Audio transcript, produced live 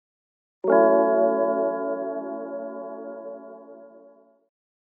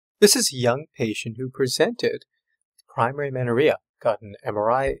This is a young patient who presented with primary amenorrhea, got an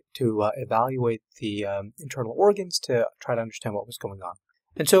MRI to evaluate the internal organs to try to understand what was going on.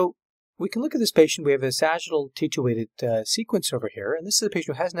 And so we can look at this patient. We have a sagittal T2-weighted sequence over here, and this is a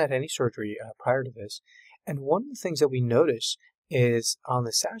patient who hasn't had any surgery prior to this. And one of the things that we notice is on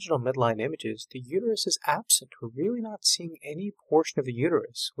the sagittal midline images, the uterus is absent. We're really not seeing any portion of the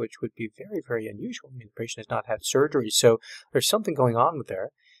uterus, which would be very, very unusual. I mean, the patient has not had surgery, so there's something going on with there.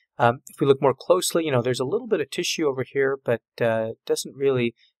 If we look more closely, there's a little bit of tissue over here, but doesn't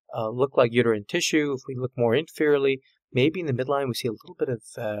really look like uterine tissue. If we look more inferiorly, maybe in the midline we see a little bit of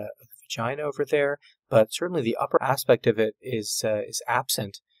the vagina over there, but certainly the upper aspect of it is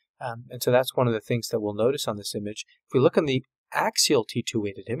absent. And so that's one of the things that we'll notice on this image. If we look on the axial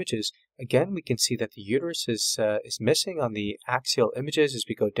T2-weighted images, again, we can see that the uterus is missing on the axial images. As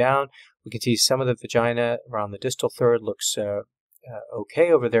we go down, we can see some of the vagina around the distal third looks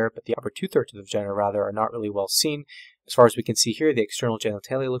okay over there, but the upper two-thirds of the vagina, rather, are not really well seen. As far as we can see here, the external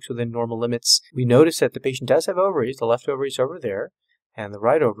genitalia looks within normal limits. We notice that the patient does have ovaries. The left ovary is over there, and the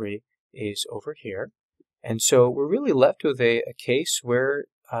right ovary is over here. And so we're really left with a case where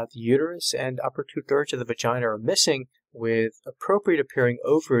the uterus and upper two-thirds of the vagina are missing, with appropriate appearing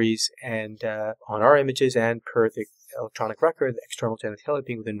ovaries, and on our images and per the electronic record, the external genitalia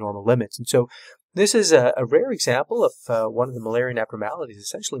being within normal limits. And so this is a rare example of one of the Müllerian abnormalities,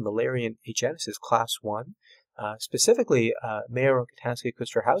 essentially Müllerian agenesis class 1, specifically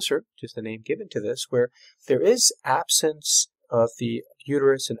Mayer-Rokitansky-Küster-Hauser, which is the name given to this, where there is absence of the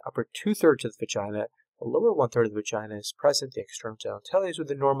uterus and upper two-thirds of the vagina. The lower one-third of the vagina is present. The external genitalia is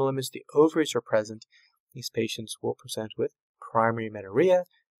within normal limits. The ovaries are present. These patients will present with primary amenorrhea.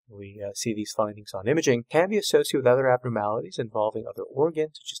 We see these findings on imaging. Can be associated with other abnormalities involving other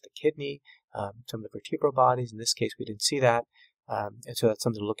organs, such as the kidney, some of the vertebral bodies. In this case, we didn't see that. And so that's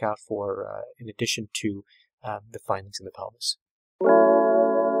something to look out for in addition to the findings in the pelvis.